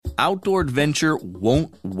outdoor adventure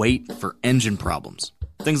won't wait for engine problems.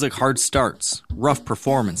 Things like hard starts, rough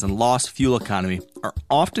performance, and lost fuel economy are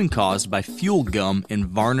often caused by fuel gum and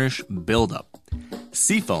varnish buildup.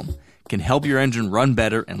 Seafoam can help your engine run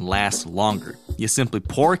better and last longer. You simply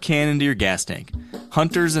pour a can into your gas tank.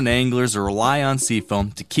 Hunters and anglers rely on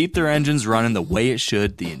Seafoam to keep their engines running the way it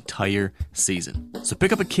should the entire season. So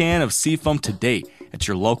pick up a can of Seafoam today at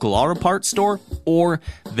your local auto parts store or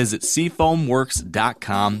visit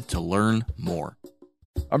seafoamworks.com to learn more.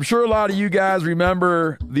 I'm sure a lot of you guys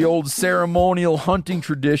remember the old ceremonial hunting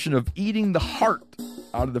tradition of eating the heart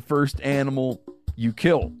out of the first animal you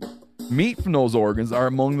kill. Meat from those organs are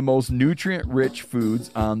among the most nutrient-rich foods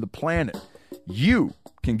on the planet. You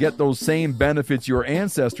can get those same benefits your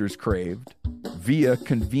ancestors craved via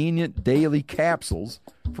convenient daily capsules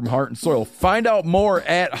from Heart and Soil. Find out more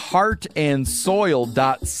at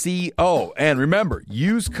heartandsoil.co. And remember,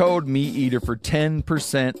 use code MeatEater for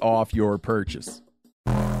 10% off your purchase.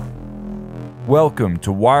 Welcome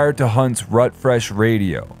to Wired to Hunt's Rut Fresh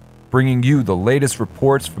Radio, bringing you the latest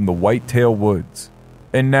reports from the Whitetail Woods.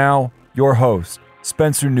 And now, your host,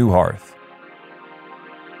 Spencer Neuharth.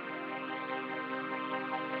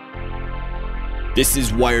 This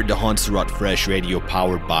is Wired to Hunt's Rut Fresh Radio,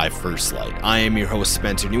 powered by First Light. I am your host,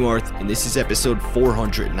 Spencer Neuharth, and this is episode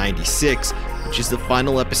 496, which is the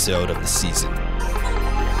final episode of the season.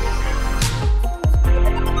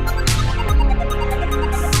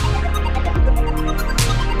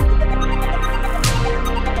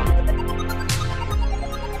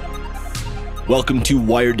 Welcome to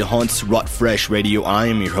Wired to Hunt's Rut Fresh Radio. I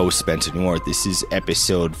am your host, Spencer Neuharth. This is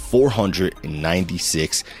episode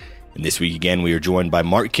 496. And this week again, we are joined by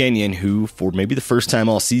Mark Kenyon, who, for maybe the first time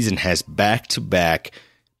all season, has back-to-back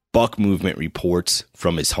buck movement reports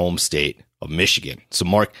from his home state of Michigan. So,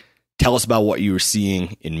 Mark, tell us about what you were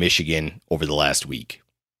seeing in Michigan over the last week.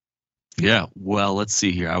 Yeah, well, let's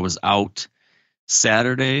see here. I was out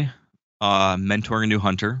Saturday mentoring a new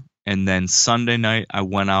hunter, and then Sunday night I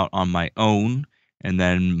went out on my own, and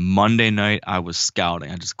then Monday night I was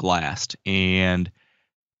scouting. I just glassed, and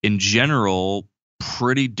in general,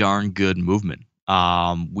 pretty darn good movement.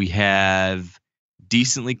 We have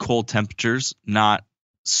decently cold temperatures, not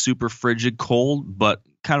super frigid cold, but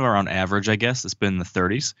kind of around average, I guess. It's been in the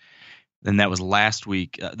 30s. And that was last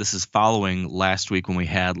week. This is following last week when we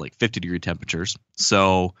had like 50-degree temperatures.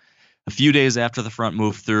 So a few days after the front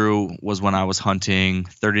moved through was when I was hunting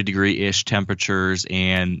 30-degree-ish temperatures.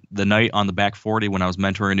 And the night on the back 40 when I was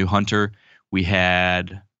mentoring a new hunter, we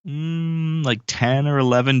had like 10 or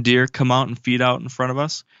 11 deer come out and feed out in front of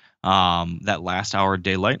us that last hour of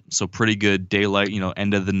daylight. So pretty good daylight,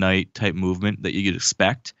 end of the night type movement that you could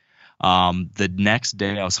expect. The next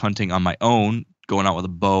day I was hunting on my own, going out with a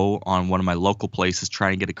bow on one of my local places,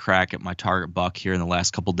 trying to get a crack at my target buck here in the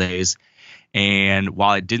last couple days. And while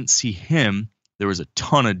I didn't see him, there was a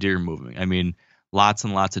ton of deer moving. I mean, lots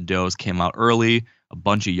and lots of does came out early. A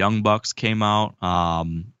bunch of young bucks came out,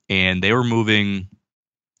 and they were moving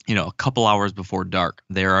a couple hours before dark.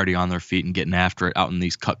 They're already on their feet and getting after it out in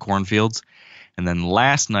these cut cornfields. And then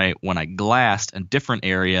last night when I glassed a different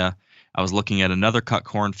area, I was looking at another cut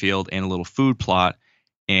cornfield and a little food plot.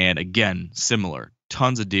 And again, similar,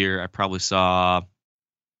 tons of deer. I probably saw,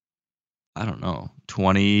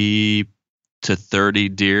 20 to 30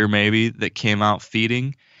 deer maybe that came out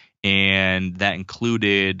feeding. And that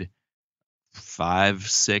included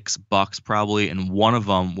 5-6 bucks probably, and one of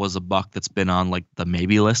them was a buck that's been on like the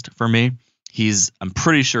maybe list for me. I'm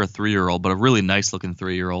pretty sure a 3-year-old, but a really nice looking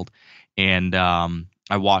 3-year-old. And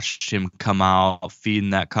I watched him come out feeding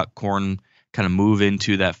that cut corn, kind of move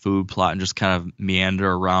into that food plot and just kind of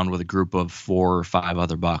meander around with a group of 4 or 5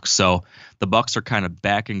 other bucks. So the bucks are kind of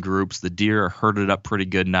back in groups. The deer are herded up pretty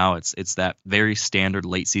good now. It's that very standard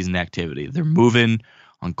late season activity. They're moving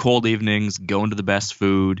on cold evenings, going to the best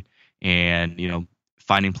food, and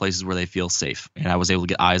finding places where they feel safe. And I was able to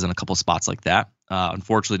get eyes on a couple spots like that.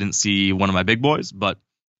 Unfortunately didn't see one of my big boys, but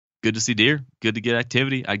good to see deer, good to get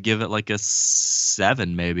activity. I'd give it like a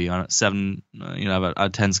 7 maybe, on a 7 out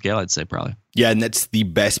of 10 scale, I'd say probably. Yeah, and that's the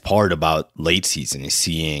best part about late season, is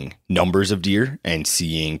seeing numbers of deer and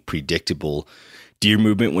seeing predictable deer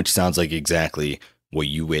movement, which sounds like exactly what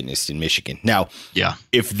you witnessed in Michigan. Now, yeah,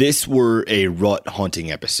 if this were a rut hunting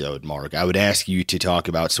episode, Mark, I would ask you to talk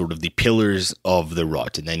about sort of the pillars of the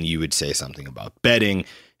rut, and then you would say something about bedding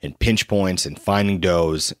and pinch points and finding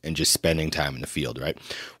does and just spending time in the field, right?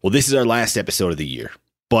 Well, this is our last episode of the year,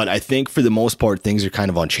 but I think for the most part, things are kind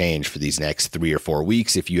of unchanged for these next 3 or 4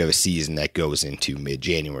 weeks if you have a season that goes into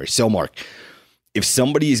mid-January. So, Mark, if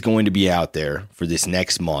somebody is going to be out there for this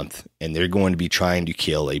next month and they're going to be trying to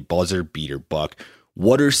kill a buzzer beater buck,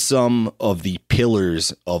 what are some of the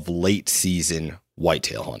pillars of late season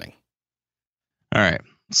whitetail hunting? All right.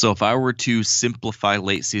 So if I were to simplify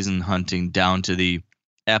late season hunting down to the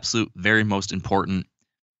absolute very most important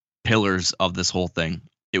pillars of this whole thing,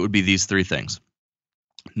 it would be these three things.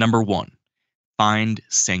 Number one, find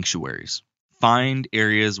sanctuaries. Find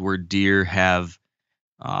areas where deer have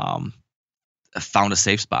found a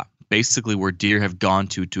safe spot. Basically where deer have gone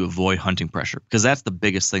to avoid hunting pressure. Because that's the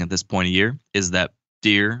biggest thing at this point of year, is that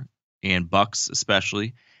deer and bucks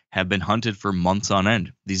especially have been hunted for months on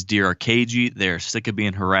end. These deer are cagey. They're sick of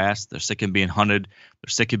being harassed. They're sick of being hunted. They're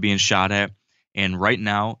sick of being shot at. And right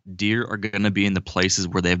now, deer are going to be in the places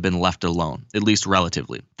where they've been left alone, at least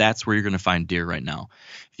relatively. That's where you're going to find deer right now.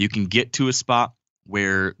 If you can get to a spot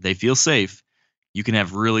where they feel safe, you can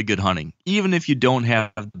have really good hunting, even if you don't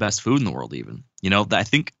have the best food in the world even. You know, I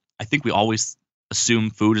think we always assume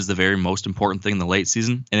food is the very most important thing in the late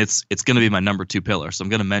season, and it's going to be my number two pillar, so I'm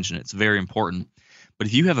going to mention it. It's very important. But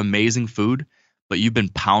if you have amazing food, but you've been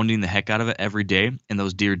pounding the heck out of it every day, and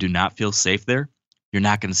those deer do not feel safe there, you're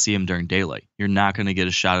not going to see them during daylight. You're not going to get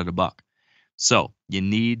a shot at a buck. So you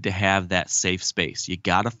need to have that safe space. You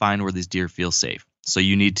got to find where these deer feel safe. So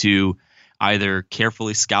you need to either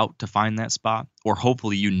carefully scout to find that spot, or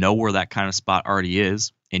hopefully you know where that kind of spot already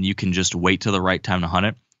is, and you can just wait till the right time to hunt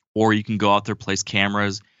it. Or you can go out there, place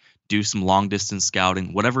cameras, do some long distance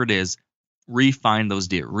scouting, whatever it is, re-find those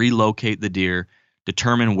deer, relocate the deer,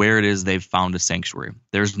 determine where it is they've found a sanctuary.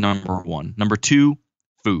 There's number one. Number two,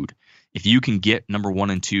 food. If you can get number 1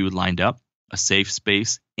 and 2 lined up, a safe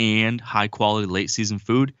space and high quality late season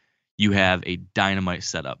food, you have a dynamite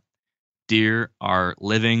setup. Deer are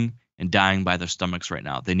living and dying by their stomachs right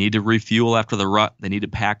now. They need to refuel after the rut. They need to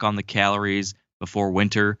pack on the calories before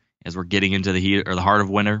winter, as we're getting into the heat or the heart of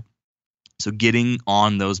winter. So getting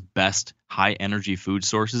on those best high energy food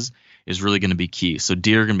sources is really going to be key. So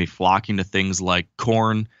deer are going to be flocking to things like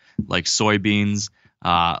corn, like soybeans,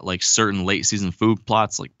 like certain late season food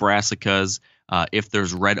plots like brassicas. If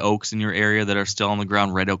there's red oaks in your area that are still on the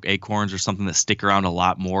ground, red oak acorns are something that stick around a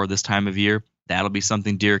lot more this time of year. That'll be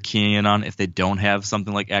something deer keying in on if they don't have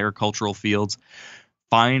something like agricultural fields.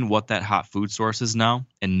 Find what that hot food source is now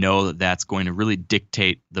and know that that's going to really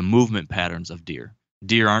dictate the movement patterns of deer.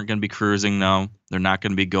 Deer aren't going to be cruising now. They're not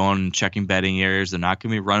going to be going and checking bedding areas. They're not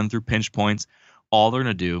going to be running through pinch points. All they're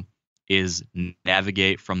going to do is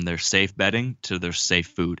navigate from their safe bedding to their safe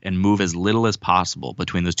food and move as little as possible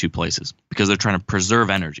between those two places because they're trying to preserve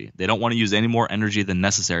energy. They don't want to use any more energy than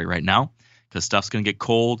necessary right now because stuff's going to get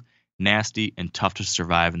cold, nasty, and tough to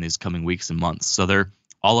survive in these coming weeks and months. So they're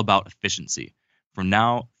all about efficiency. From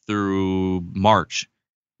now through March,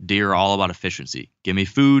 deer are all about efficiency. Give me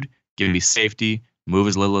food, give me safety, move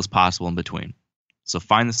as little as possible in between. So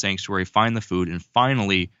find the sanctuary, find the food, and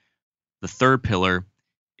finally, the third pillar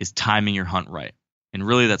is timing your hunt right. And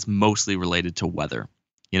really that's mostly related to weather.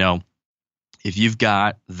 You know, if you've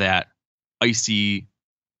got that icy,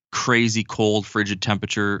 crazy cold, frigid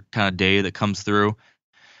temperature kind of day that comes through,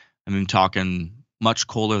 I mean, talking much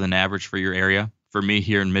colder than average for your area. For me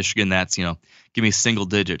here in Michigan, that's, you know, give me single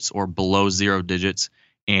digits or below 0 digits.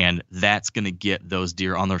 And that's going to get those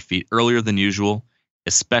deer on their feet earlier than usual,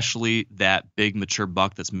 especially that big mature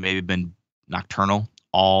buck that's maybe been nocturnal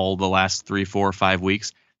all the last 3, 4, 5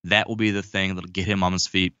 weeks. That will be the thing that'll get him on his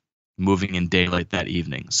feet moving in daylight that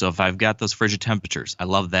evening. So if I've got those frigid temperatures, I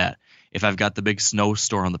love that. If I've got the big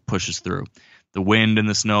snowstorm that pushes through, the wind and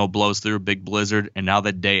the snow blows through, big blizzard, and now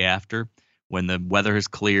the day after, when the weather has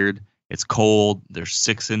cleared, it's cold, there's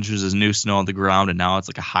 6 inches of new snow on the ground, and now it's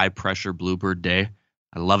like a high-pressure bluebird day.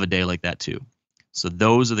 I love a day like that too. So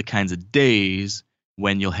those are the kinds of days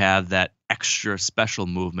when you'll have that extra special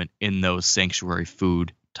movement in those sanctuary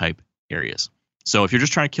food type areas. So if you're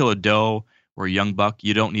just trying to kill a doe or a young buck,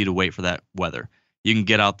 you don't need to wait for that weather. You can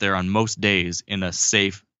get out there on most days in a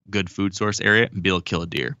safe, good food source area and be able to kill a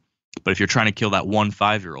deer. But if you're trying to kill that 1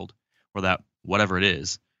 5-year-old or that whatever it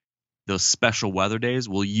is, those special weather days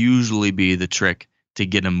will usually be the trick to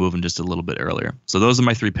get them moving just a little bit earlier. So those are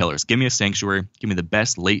my 3 pillars. Give me a sanctuary, give me the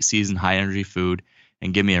best late season high energy food,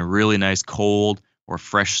 and give me a really nice cold or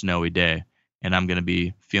fresh snowy day. And I'm going to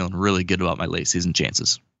be feeling really good about my late season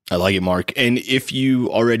chances. I like it, Mark. And if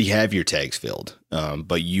you already have your tags filled,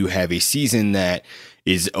 but you have a season that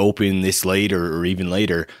is open this late or even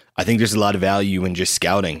later, I think there's a lot of value in just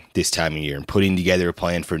scouting this time of year and putting together a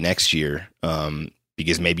plan for next year,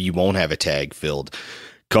 because maybe you won't have a tag filled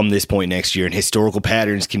come this point next year. And historical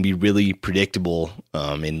patterns can be really predictable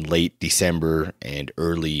in late December and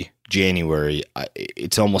early January.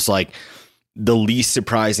 It's almost like the least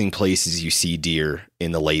surprising places you see deer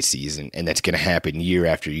in the late season, and that's going to happen year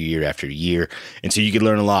after year after year. And so you can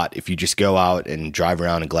learn a lot if you just go out and drive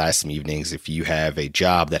around in glass some evenings. If you have a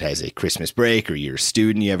job that has a Christmas break, or you're a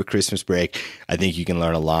student, you have a Christmas break, I think you can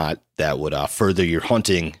learn a lot that would further your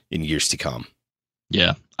hunting in years to come.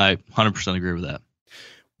 Yeah, I 100% agree with that.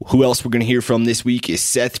 Who else we're going to hear from this week is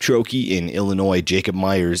Seth Trokey in Illinois, Jacob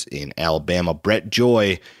Myers in Alabama, Brett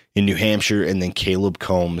Joy in New Hampshire, and then Caleb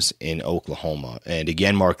Combs in Oklahoma. And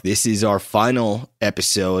again, Mark, this is our final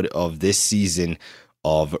episode of this season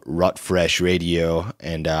of Rut Fresh Radio,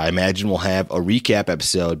 and I imagine we'll have a recap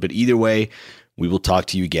episode, but either way, we will talk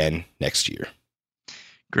to you again next year.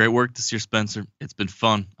 Great work this year, Spencer. It's been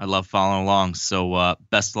fun. I love following along, so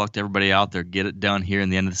best of luck to everybody out there. Get it done here in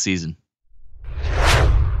the end of the season.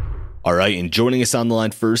 All right, and joining us on the line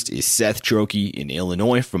first is Seth Trokey in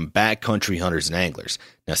Illinois from Backcountry Hunters and Anglers.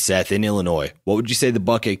 Now, Seth, in Illinois, what would you say the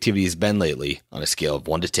buck activity has been lately on a scale of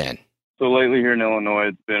 1 to 10? So lately here in Illinois,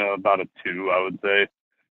 it's been about a 2, I would say.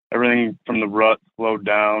 Everything from the rut slowed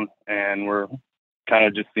down, and we're kind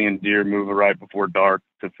of just seeing deer move right before dark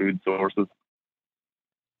to food sources.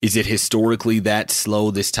 Is it historically that slow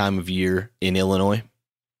this time of year in Illinois?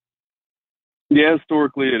 Yeah,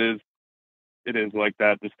 historically it is. It is like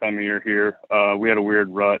that this time of year here. We had a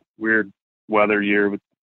weird weather year with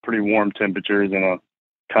pretty warm temperatures and a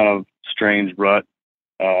kind of strange rut.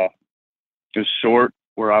 It was short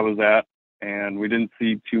where I was at, and we didn't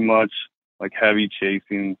see too much like heavy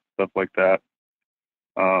chasing, stuff like that.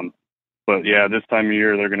 But yeah, this time of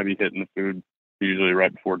year, they're going to be hitting the food usually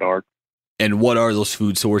right before dark. And what are those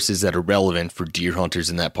food sources that are relevant for deer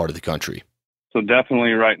hunters in that part of the country? So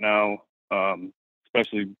definitely right now,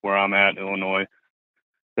 especially where I'm at, Illinois,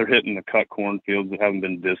 they're hitting the cut cornfields that haven't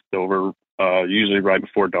been disked over, usually right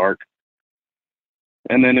before dark.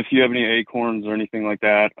 And then if you have any acorns or anything like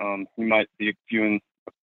that, you might see a few in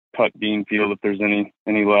a cut bean field if there's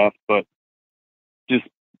any left, but just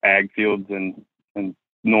ag fields and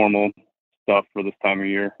normal stuff for this time of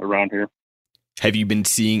year around here. Have you been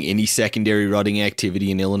seeing any secondary rutting activity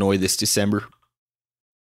in Illinois this December?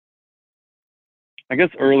 I guess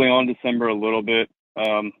early on December a little bit.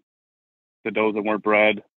 The does that weren't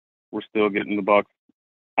bred, we're still getting the bucks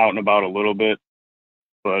out and about a little bit,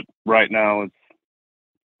 but right now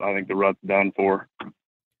I think the rut's done for.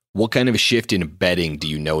 What kind of a shift in bedding do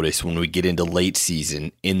you notice when we get into late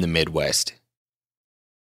season in the Midwest?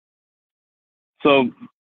 So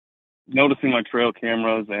noticing my trail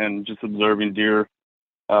cameras and just observing deer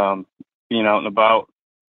being out and about,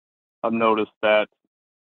 I've noticed that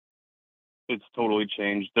it's totally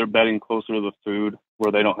changed. They're bedding closer to the food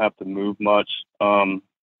where they don't have to move much.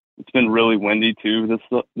 It's been really windy too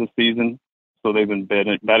this season, so they've been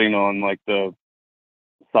bedding on like the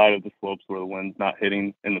side of the slopes where the wind's not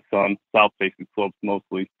hitting in the sun, south-facing slopes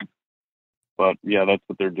mostly. But yeah, that's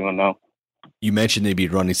what they're doing now. You mentioned they'd be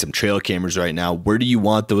running some trail cameras right now. Where do you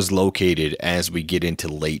want those located as we get into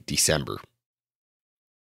late December?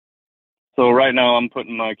 So right now I'm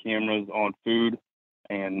putting my cameras on food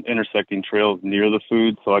and intersecting trails near the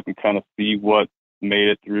food so I can kind of see what made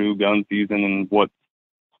it through gun season and what's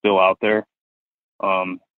still out there.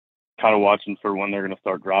 Kind of watching for when they're going to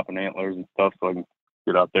start dropping antlers and stuff so I can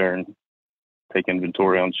get out there and take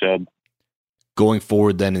inventory on shed. Going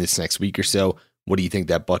forward then in this next week or so, what do you think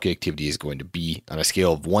that buck activity is going to be on a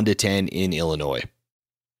scale of 1 to 10 in Illinois?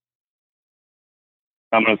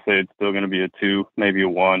 I'm going to say it's still going to be a 2, maybe a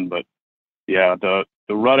 1, but yeah, the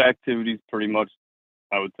rut activity is pretty much,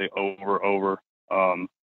 I would say, over.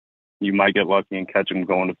 You might get lucky and catch them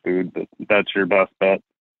going to food, but that's your best bet.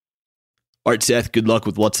 All right, Seth, good luck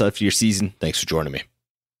with what's left of your season. Thanks for joining me.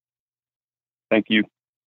 Thank you.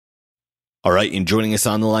 All right, and joining us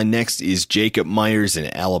on the line next is Jacob Myers in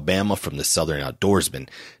Alabama from the Southern Outdoorsman.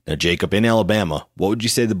 Now, Jacob, in Alabama, what would you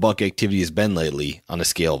say the buck activity has been lately on a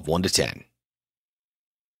scale of 1 to 10?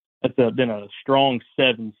 It's been a strong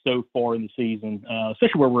 7 so far in the season,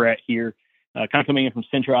 especially where we're at here. Kind of coming in from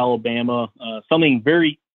central Alabama. Something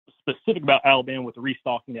very specific about Alabama with the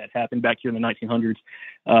restocking that happened back here in the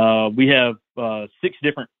 1900s. We have 6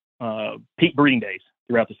 different peak breeding days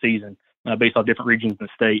throughout the season based off different regions in the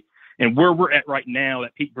state. And where we're at right now,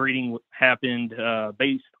 that peak breeding happened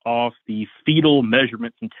based off the fetal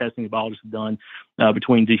measurements and testing the biologists have done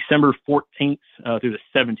between December 14th through the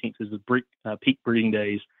 17th is the peak breeding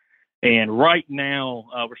days. And right now,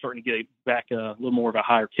 we're starting to get back a little more of a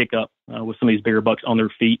higher kick up with some of these bigger bucks on their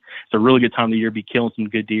feet. It's a really good time of the year to be killing some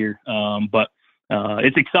good deer. But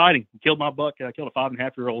it's exciting. Killed my buck. I killed a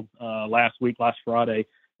 5.5-year-old last Friday.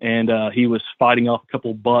 And he was fighting off a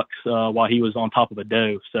couple bucks while he was on top of a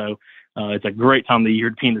doe. So it's a great time of the year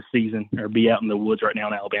to be in the season or be out in the woods right now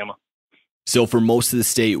in Alabama. So for most of the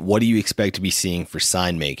state, what do you expect to be seeing for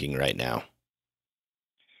sign making right now?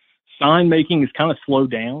 Sign making is kind of slowed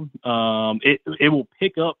down. It will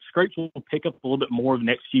pick up. Scrapes will pick up a little bit more the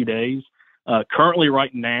next few days. Currently,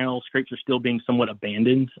 right now, scrapes are still being somewhat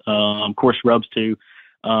abandoned. Of course, rubs too.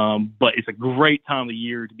 But it's a great time of the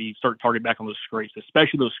year to start targeting back on those scrapes,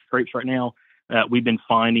 especially those scrapes right now that we've been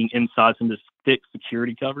finding inside some of this thick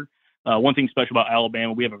security cover. One thing special about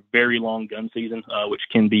Alabama, we have a very long gun season, which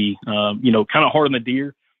can be, kind of hard on the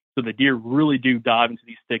deer. So the deer really do dive into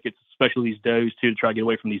these thickets, especially these does too, to try to get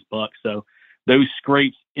away from these bucks. So those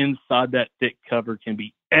scrapes inside that thick cover can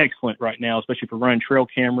be excellent right now, especially for running trail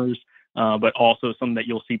cameras, but also something that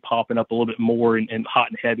you'll see popping up a little bit more and hot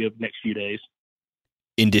and heavy over the next few days.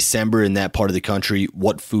 In December in that part of the country,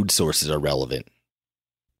 what food sources are relevant?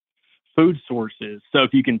 Food sources. So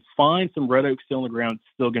if you can find some red oak still on the ground,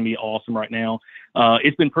 it's still going to be awesome right now.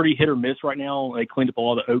 It's been pretty hit or miss right now. They cleaned up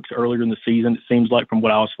all the oaks earlier in the season, it seems like, from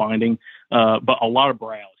what I was finding. But a lot of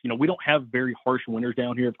browse. We don't have very harsh winters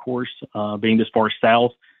down here, of course, being this far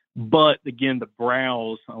south. But again, the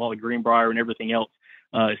browse, a lot of greenbrier and everything else,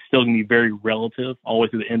 is still going to be very relative all the way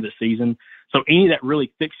through the end of the season. So any of that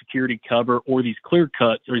really thick security cover or these clear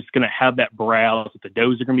cuts are just going to have that browse that the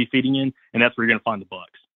does are going to be feeding in, and that's where you're going to find the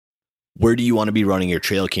bucks. Where do you want to be running your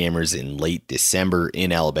trail cameras in late December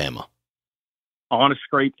in Alabama? On a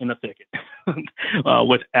scrape in a thicket,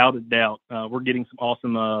 without a doubt. We're getting some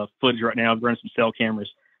awesome footage right now, running some cell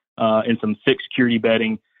cameras and some thick security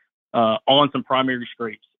bedding on some primary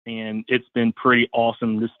scrapes. And it's been pretty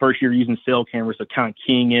awesome. This first year using cell cameras, so kind of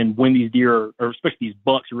keying in when these deer or especially these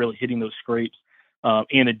bucks are really hitting those scrapes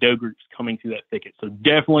and the doe groups coming through that thicket. So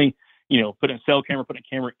definitely, putting a cell camera, putting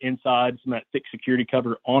a camera inside some of that thick security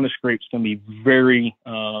cover on a scrape is going to be very,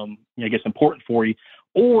 important for you.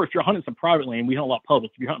 Or if you're hunting some private land, we hunt a lot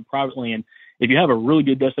public. If you're hunting private land, if you have a really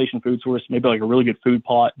good destination food source, maybe like a really good food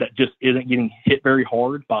plot that just isn't getting hit very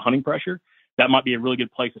hard by hunting pressure, that might be a really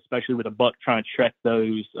good place, especially with a buck trying to check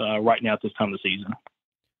those right now at this time of the season.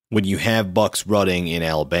 When you have bucks rutting in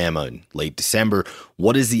Alabama in late December,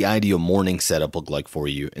 what does the ideal morning setup look like for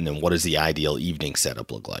you? And then what does the ideal evening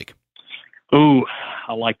setup look like? Oh,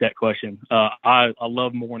 I like that question. I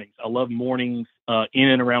love mornings. I love mornings in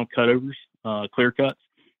and around cutovers, clear cuts,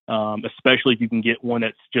 especially if you can get one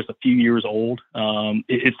that's just a few years old.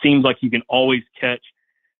 It seems like you can always catch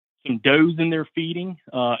some does in there feeding,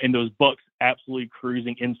 and those bucks absolutely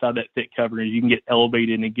cruising inside that thick cover. And you can get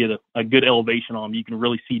elevated and get a good elevation on them. You can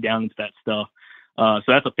really see down into that stuff. So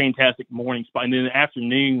that's a fantastic morning spot. And then in the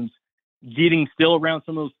afternoons, getting still around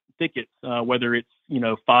some of those thickets, whether it's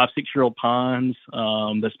 5-6 year old pines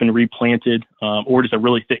that's been replanted, or just a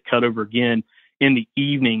really thick cutover again in the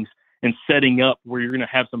evenings, and setting up where you're going to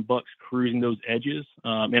have some bucks cruising those edges,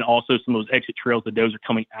 and also some of those exit trails. The does are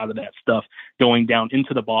coming out of that stuff, going down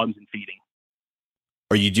into the bottoms and feeding.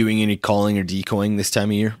 Are you doing any calling or decoying this time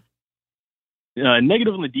of year?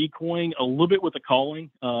 Negative on the decoying, a little bit with the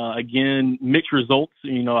calling. Again, mixed results.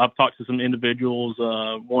 I've talked to some individuals,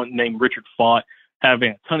 one named Richard Fott,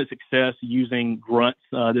 having a ton of success using grunts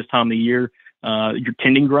this time of the year, your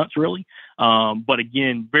tending grunts really. But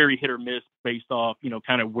again, very hit or miss based off,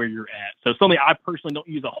 kind of where you're at. So something I personally don't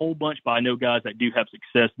use a whole bunch, but I know guys that do have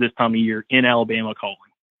success this time of year in Alabama calling.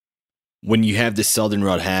 When you have the southern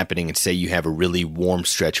rut happening and say you have a really warm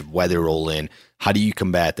stretch of weather roll in, how do you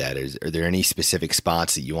combat that? Are there any specific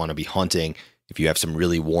spots that you want to be hunting if you have some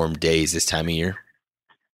really warm days this time of year?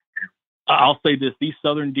 I'll say this, these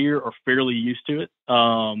southern deer are fairly used to it.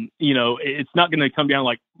 It's not going to come down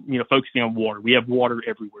like, focusing on water. We have water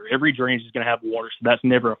everywhere. Every drainage is going to have water, so that's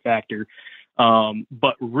never a factor.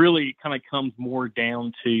 But really it kind of comes more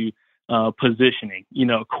down to positioning.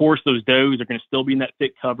 Of course, those does are going to still be in that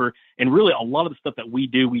thick cover. And really a lot of the stuff that we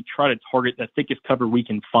do, we try to target the thickest cover we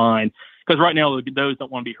can find. Because right now, those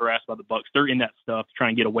don't want to be harassed by the bucks. They're in that stuff,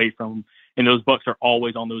 trying to get away from them. And those bucks are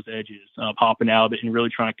always on those edges, popping out of it and really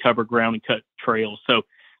trying to cover ground and cut trails. So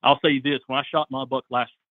I'll say this, when I shot my buck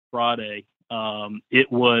last Friday,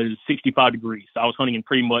 it was 65 degrees. I was hunting in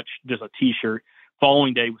pretty much just a T-shirt.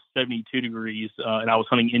 Following day was 72 degrees, and I was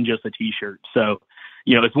hunting in just a T-shirt. So,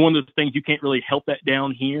 it's one of those things you can't really help that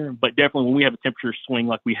down here. But definitely when we have a temperature swing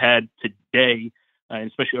like we had today, and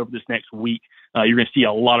especially over this next week, you're going to see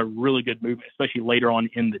a lot of really good movement, especially later on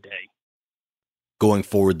in the day. Going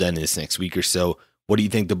forward then this next week or so, what do you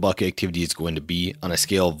think the buck activity is going to be on a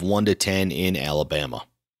scale of 1 to 10 in Alabama?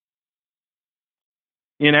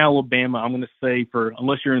 In Alabama, I'm going to say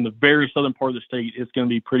unless you're in the very southern part of the state, it's going to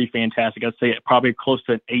be pretty fantastic. I'd say probably close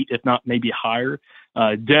to an 8, if not maybe higher.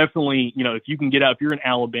 Definitely, if you can get out, if you're in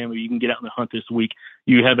Alabama, you can get out and hunt this week.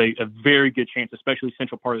 You have a very good chance, especially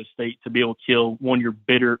central part of the state, to be able to kill one of your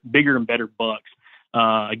bigger and better bucks.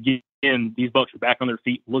 Again, these bucks are back on their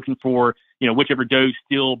feet looking for, whichever doe's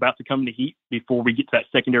still about to come to heat before we get to that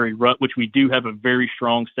secondary rut, which we do have a very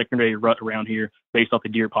strong secondary rut around here based off the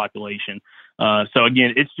deer population. So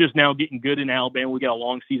again, it's just now getting good in Alabama. We got a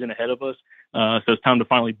long season ahead of us. So it's time to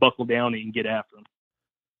finally buckle down and get after them.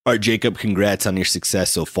 All right, Jacob, congrats on your success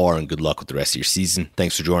so far and good luck with the rest of your season.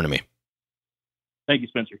 Thanks for joining me. Thank you,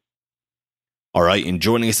 Spencer. All right, and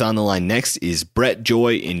joining us on the line next is Brett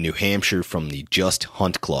Joy in New Hampshire from the Just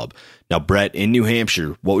Hunt Club. Now, Brett, in New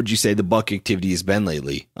Hampshire, what would you say the buck activity has been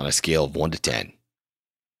lately on a scale of 1 to 10?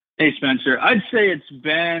 Hey, Spencer. I'd say it's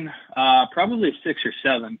been probably a 6 or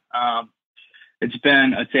 7. It's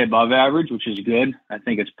been, I'd say, above average, which is good. I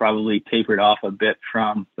think it's probably tapered off a bit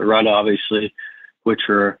from the rut, obviously, which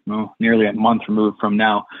we're nearly a month removed from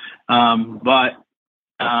now. But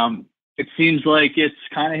it seems like it's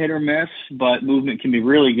kind of hit or miss, but movement can be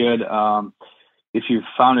really good if you've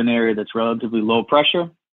found an area that's relatively low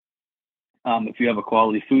pressure, if you have a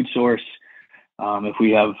quality food source, if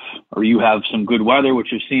you have some good weather, which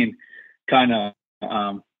we've seen kind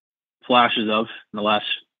of flashes of in the last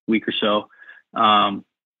week or so,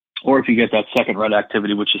 or if you get that second rut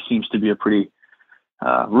activity, which just seems to be a pretty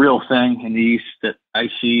real thing in the East that I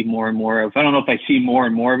see more and more of. I don't know if I see more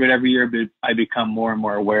and more of it every year, but I become more and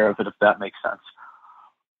more aware of it, if that makes sense.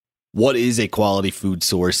 What is a quality food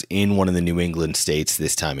source in one of the New England states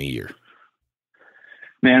this time of year?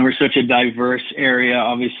 Man, we're such a diverse area.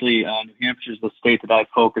 Obviously, New Hampshire is the state that I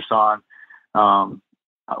focus on.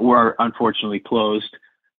 We're unfortunately closed,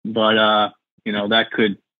 but that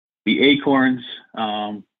could be acorns.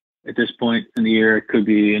 At this point in the year, it could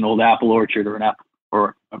be an old apple orchard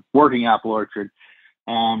or a working apple orchard.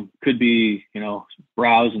 Could be,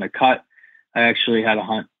 browse and a cut. I actually had a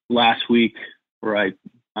hunt last week where I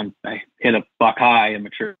hit a buck high, a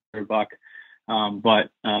mature buck,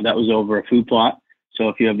 but that was over a food plot. So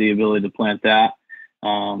if you have the ability to plant that,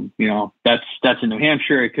 that's in New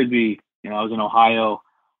Hampshire. It could be, I was in Ohio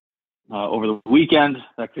over the weekend.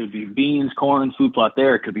 That could be beans, corn, food plot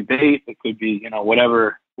there. It could be bait. It could be,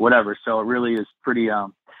 whatever. So it really is pretty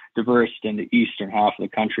diverse in the eastern half of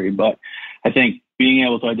the country. But I think being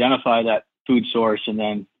able to identify that food source and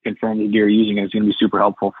then confirm the deer using it is going to be super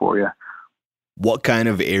helpful for you. What kind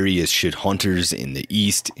of areas should hunters in the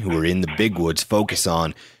East who are in the big woods focus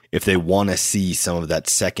on if they want to see some of that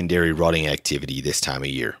secondary rutting activity this time of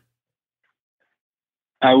year?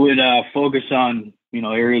 I would focus on,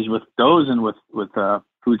 areas with does and with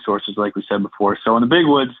food sources, like we said before. So in the big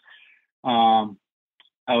woods,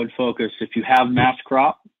 I would focus, if you have mass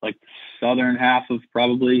crop, like the southern half of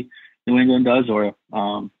probably New England does, or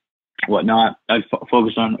whatnot, I'd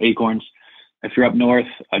focus on acorns. If you're up north,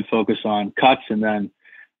 I'd focus on cuts, and then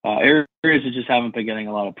areas that just haven't been getting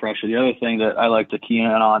a lot of pressure. The other thing that I like to key in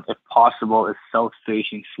on, if possible, is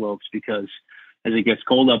south-facing slopes, because as it gets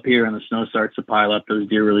cold up here and the snow starts to pile up, those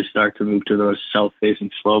deer really start to move to those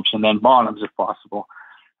south-facing slopes, and then bottoms if possible.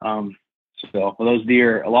 So those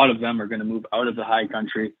deer, a lot of them are going to move out of the high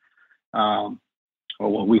country, or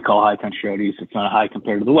what we call high country out east. It's not high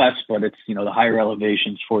compared to the west, but it's, the higher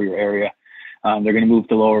elevations for your area. They're going to move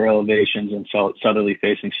to lower elevations and southerly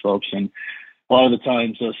facing slopes. And a lot of the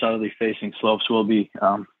times those southerly facing slopes will be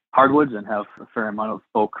hardwoods and have a fair amount of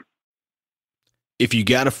oak. If you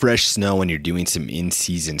got a fresh snow and you're doing some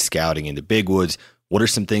in-season scouting in the big woods, what are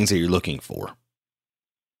some things that you're looking for?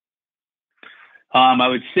 I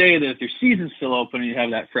would say that if your season's still open and you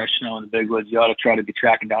have that fresh snow in the big woods, you ought to try to be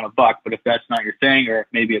tracking down a buck. But if that's not your thing, or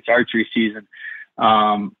maybe it's archery season,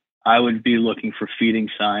 I would be looking for feeding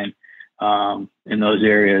sign in those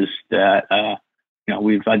areas that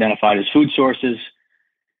we've identified as food sources.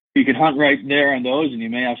 You can hunt right there on those, and you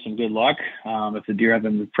may have some good luck. If the deer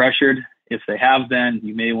haven't been pressured, if they have been,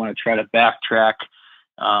 you may want to try to backtrack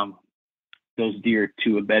those deer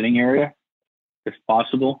to a bedding area, if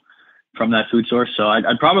possible, from that food source. So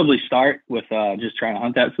I'd probably start with just trying to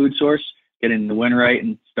hunt that food source, getting the wind right,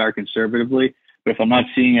 and start conservatively. But if I'm not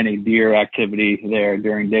seeing any deer activity there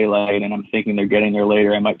during daylight and I'm thinking they're getting there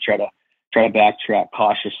later, I might try to backtrack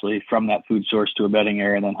cautiously from that food source to a bedding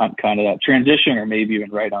area and then hunt kind of that transition, or maybe even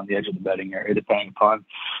right on the edge of the bedding area, depending upon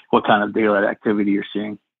what kind of daylight activity you're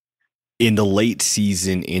seeing. In the late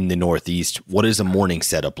season in the Northeast, what does a morning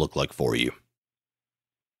setup look like for you?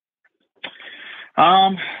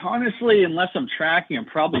 Honestly, unless I'm tracking, I'm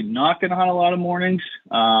probably not going to hunt a lot of mornings.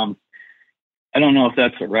 I don't know if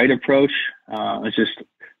that's the right approach. It's just,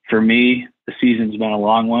 for me, the season's been a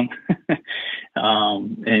long one.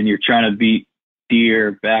 And you're trying to beat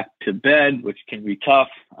deer back to bed, which can be tough.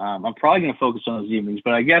 I'm probably going to focus on those evenings,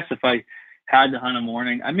 but I guess if I had to hunt a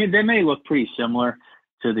morning, I mean, they may look pretty similar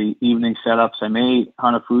to the evening setups. I may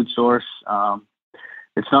hunt a food source.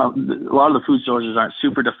 It's not, a lot of the food sources aren't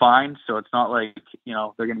super defined, so it's not like, you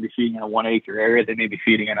know, they're going to be feeding in a 1 acre area. They may be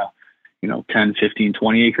feeding in a, you know, 10, 15,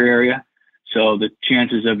 20 acre area. So the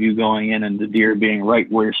chances of you going in and the deer being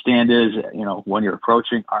right where your stand is, you know, when you're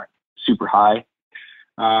approaching aren't super high.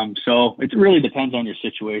 So it really depends on your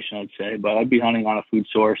situation, I'd say, but I'd be hunting on a food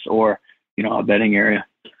source or, you know, a bedding area.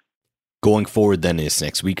 Going forward then this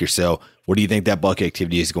next week or so, what do you think that buck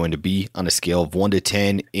activity is going to be on a scale of 1 to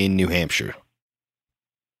 10 in New Hampshire?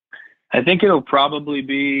 I think it'll probably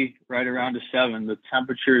be right around a 7. The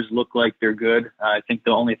temperatures look like they're good. I think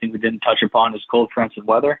the only thing we didn't touch upon is cold fronts and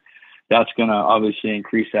weather. That's going to obviously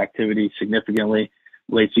increase activity significantly.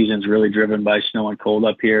 Late season's really driven by snow and cold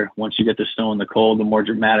up here. Once you get the snow and the cold, the more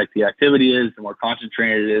dramatic the activity is, the more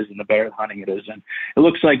concentrated it is, and the better the hunting it is. And it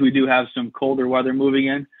looks like we do have some colder weather moving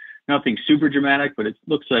in. Nothing super dramatic, but it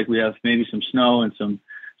looks like we have maybe some snow and some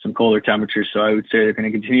colder temperatures. So I would say they're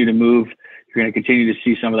going to continue to move. You're going to continue to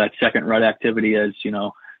see some of that second rut activity as, you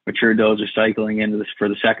know, mature does are cycling into this for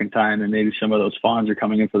the second time, and maybe some of those fawns are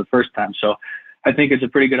coming in for the first time. So I think it's a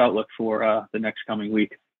pretty good outlook for the next coming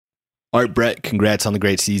week. All right, Brett, congrats on the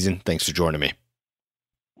great season. Thanks for joining me.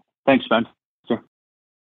 Thanks, Ben. Sure.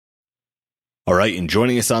 All right, and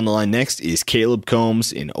joining us on the line next is Caleb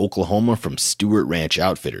Combs in Oklahoma from Stewart Ranch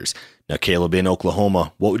Outfitters. Now, Caleb, in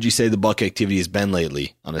Oklahoma, what would you say the buck activity has been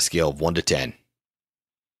lately on a scale of 1 to 10?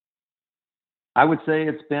 I would say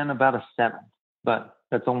it's been about a 7, but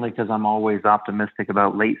that's only because I'm always optimistic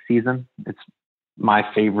about late season. It's my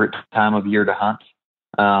favorite time of year to hunt.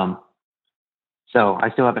 So I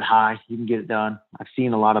still have it high. You can get it done. I've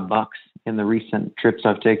seen a lot of bucks in the recent trips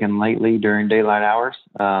I've taken lately during daylight hours.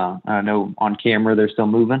 I know on camera they're still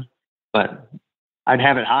moving, but I'd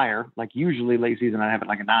have it higher. Like usually late season, I'd have it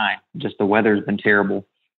like a 9. Just the weather's been terrible.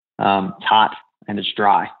 It's hot and it's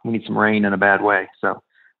dry. We need some rain in a bad way. So,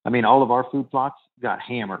 I mean, all of our food plots got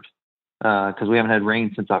hammered because we haven't had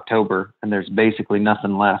rain since October, and there's basically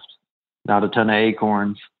nothing left. Not a ton of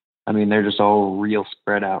acorns. I mean, they're just all real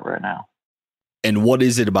spread out right now. And what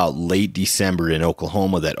is it about late December in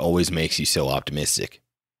Oklahoma that always makes you so optimistic?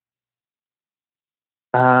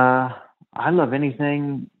 I love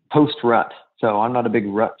anything post-rut. So I'm not a big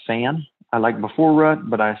rut fan. I like before rut,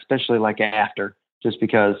 but I especially like after, just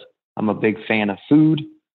because I'm a big fan of food.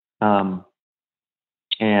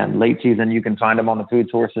 And late season, you can find them on the food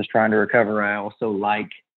sources trying to recover. I also like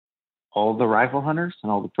all the rifle hunters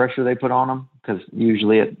and all the pressure they put on them, because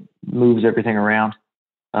usually it moves everything around.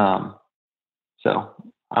 So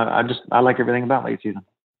I like everything about late season.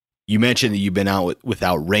 You mentioned that you've been out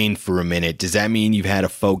without rain for a minute. Does that mean you've had a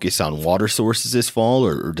focus on water sources this fall,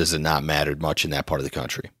 or does it not matter much in that part of the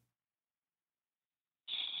country?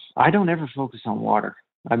 I don't ever focus on water.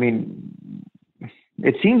 I mean,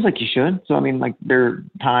 it seems like you should. So, I mean, like there are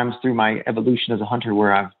times through my evolution as a hunter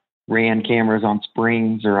where I've ran cameras on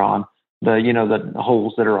springs or on the, you know, the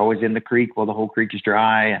holes that are always in the creek while the whole creek is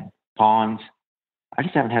dry, and ponds. I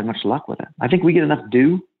just haven't had much luck with it. I think we get enough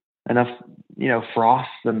dew, enough, you know, frost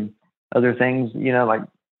and other things, you know, like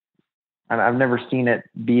I've never seen it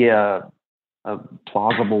be a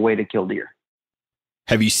plausible way to kill deer.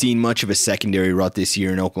 Have you seen much of a secondary rut this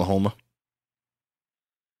year in Oklahoma?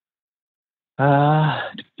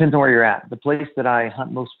 Depends on where you're at. The place that I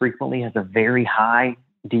hunt most frequently has a very high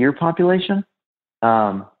deer population.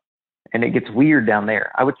 And it gets weird down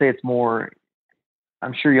there. I would say it's more,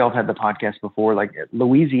 I'm sure y'all have had the podcast before, like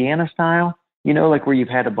Louisiana style, you know, like where you've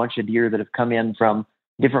had a bunch of deer that have come in from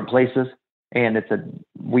different places and it's a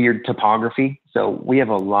weird topography. So we have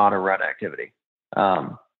a lot of rut activity.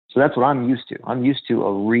 So that's what I'm used to. I'm used to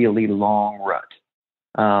a really long rut.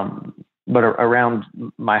 But around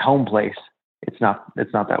my home place, it's not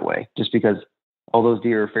that way, just because all those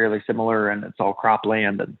deer are fairly similar and it's all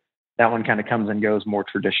cropland, and that one kind of comes and goes more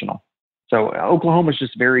traditional. So Oklahoma's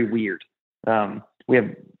just very weird. We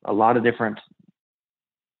have a lot of different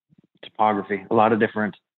topography, a lot of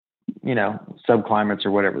different, you know, subclimates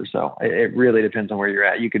or whatever. So it really depends on where you're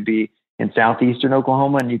at. You could be in southeastern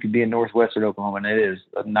Oklahoma and you could be in northwestern Oklahoma, and it is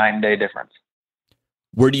a 9-day difference.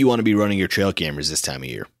 Where do you want to be running your trail cameras this time of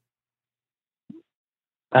year?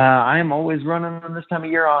 I am always running them this time of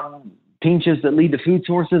year on pinches that lead to food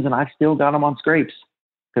sources, and I've still got them on scrapes.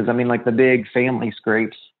 Because, I mean, like the big family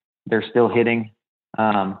scrapes, they're still hitting.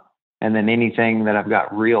 And then anything that I've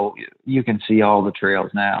got real, you can see all the trails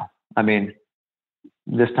now. I mean,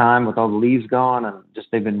 this time with all the leaves gone and just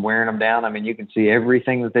they've been wearing them down, I mean, you can see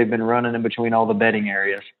everything that they've been running in between all the bedding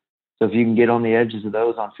areas. So if you can get on the edges of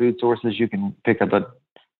those on food sources, you can pick up a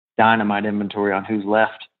dynamite inventory on who's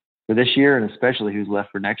left for this year and especially who's left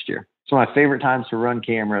for next year. It's one of my favorite times to run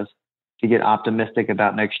cameras, to get optimistic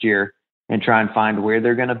about next year and try and find where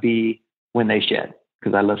they're going to be when they shed,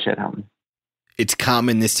 because I love shed hunting. It's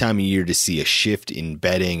common this time of year to see a shift in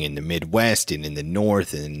bedding in the Midwest and in the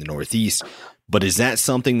North and in the Northeast. But is that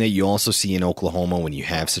something that you also see in Oklahoma when you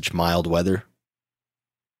have such mild weather?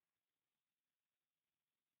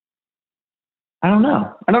 I don't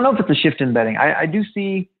know. I don't know if it's a shift in bedding. I do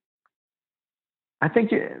see, I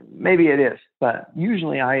think maybe it is, but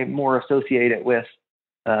usually I more associate it with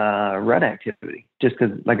rut activity, just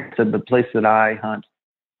because, like I said, the place that I hunt,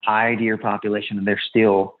 high deer population, and they're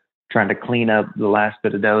still trying to clean up the last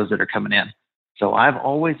bit of does that are coming in. So I've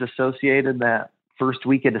always associated that first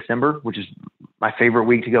week of December, which is my favorite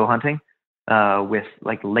week to go hunting, with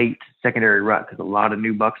like late secondary rut, because a lot of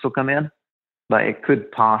new bucks will come in. But it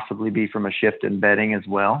could possibly be from a shift in bedding as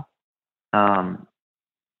well. I'd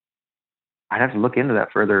have to look into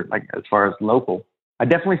that further, like as far as local. I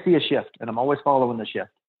definitely see a shift, and I'm always following the shift.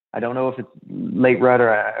 I don't know if it's late rut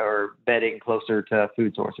or bedding closer to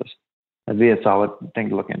food sources. That'd be a solid thing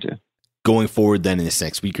to look into. Going forward then in this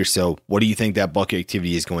next week or so, what do you think that buck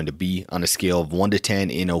activity is going to be on a scale of 1 to 10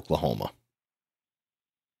 in Oklahoma?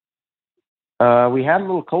 We had a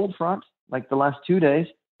little cold front like the last 2 days,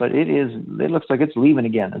 but it looks like it's leaving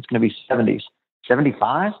again. It's going to be 70s,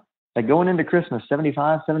 75, like going into Christmas,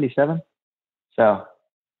 75, 77. So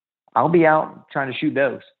I'll be out trying to shoot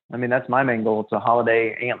does. I mean, that's my main goal. It's a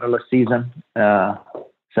holiday antlerless season.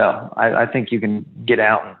 So I think you can get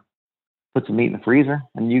out and put some meat in the freezer,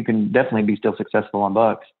 and you can definitely be still successful on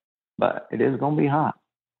bucks, but it is going to be hot.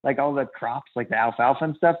 Like all the crops, like the alfalfa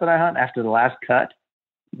and stuff that I hunt, after the last cut,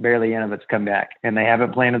 barely any of it's come back, and they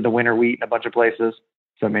haven't planted the winter wheat in a bunch of places.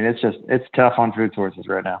 So, I mean, it's tough on food sources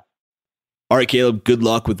right now. All right, Caleb, good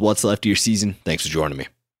luck with what's left of your season. Thanks for joining me.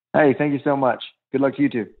 Hey, thank you so much. Good luck to you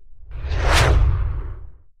too.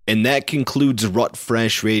 And that concludes Rut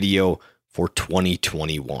Fresh Radio for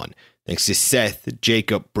 2021. Thanks to Seth,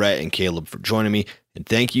 Jacob, Brett, and Caleb for joining me. And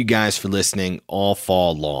thank you guys for listening all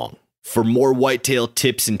fall long. For more whitetail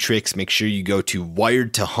tips and tricks, make sure you go to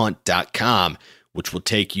wiredtohunt.com, which will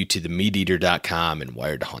take you to the MeatEater.com and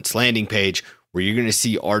Wired to Hunt's landing page, where you're going to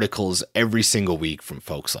see articles every single week from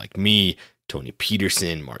folks like me, Tony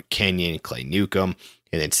Peterson, Mark Kenyon, Clay Newcomb,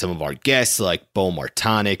 and then some of our guests like Bo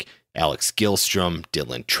Martonic, Alex Gilstrom,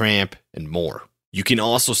 Dylan Tramp, and more. You can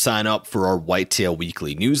also sign up for our Whitetail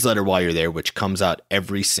Weekly newsletter while you're there, which comes out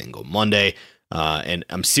every single Monday. And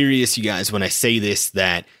I'm serious, you guys, when I say this,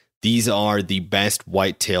 that these are the best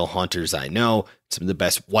whitetail hunters I know, some of the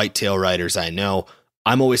best whitetail writers I know.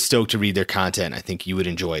 I'm always stoked to read their content. I think you would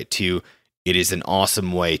enjoy it too. It is an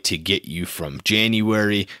awesome way to get you from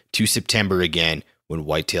January to September again, when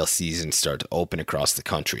whitetail season starts to open across the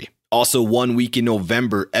country. Also, 1 week in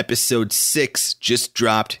November, episode 6 just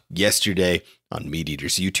dropped yesterday on Meat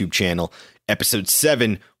Eater's YouTube channel. Episode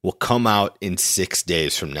 7 will come out in 6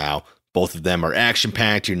 days from now. Both of them are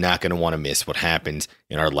action-packed. You're not going to want to miss what happens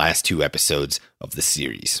in our last 2 episodes of the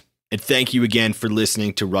series. And thank you again for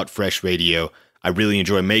listening to Rut Fresh Radio. I really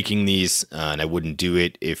enjoy making these, and I wouldn't do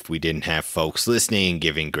it if we didn't have folks listening and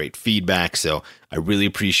giving great feedback. So I really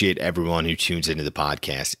appreciate everyone who tunes into the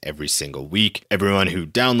podcast every single week. Everyone who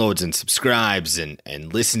downloads and subscribes and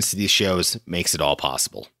listens to these shows makes it all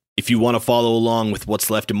possible. If you want to follow along with what's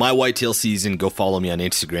left of my whitetail season, go follow me on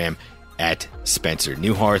Instagram at Spencer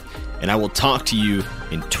Neuharth, and I will talk to you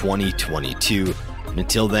in 2022. And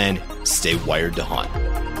until then, stay wired to hunt.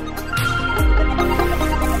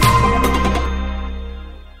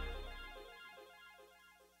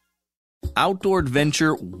 Outdoor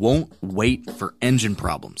adventure won't wait for engine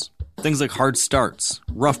problems. Things like hard starts,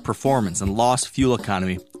 rough performance, and lost fuel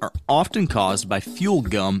economy are often caused by fuel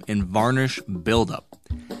gum and varnish buildup.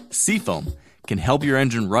 Seafoam can help your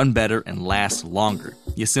engine run better and last longer.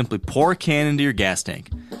 You simply pour a can into your gas tank.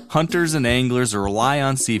 Hunters and anglers rely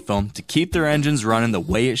on Seafoam to keep their engines running the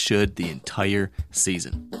way it should the entire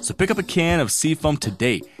season. So pick up a can of Seafoam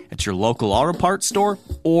today at your local auto parts store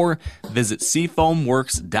or visit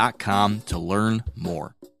seafoamworks.com to learn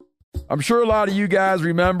more. I'm sure a lot of you guys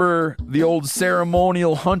remember the old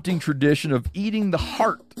ceremonial hunting tradition of eating the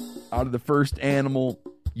heart out of the first animal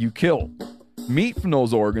you kill. Meat from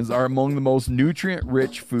those organs are among the most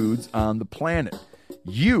nutrient-rich foods on the planet.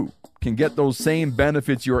 You can get those same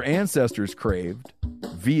benefits your ancestors craved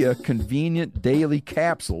via convenient daily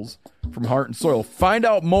capsules from Heart and Soil. Find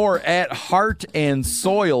out more at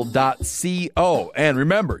heartandsoil.co. And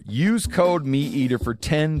remember, use code MeatEater for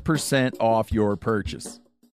 10% off your purchase.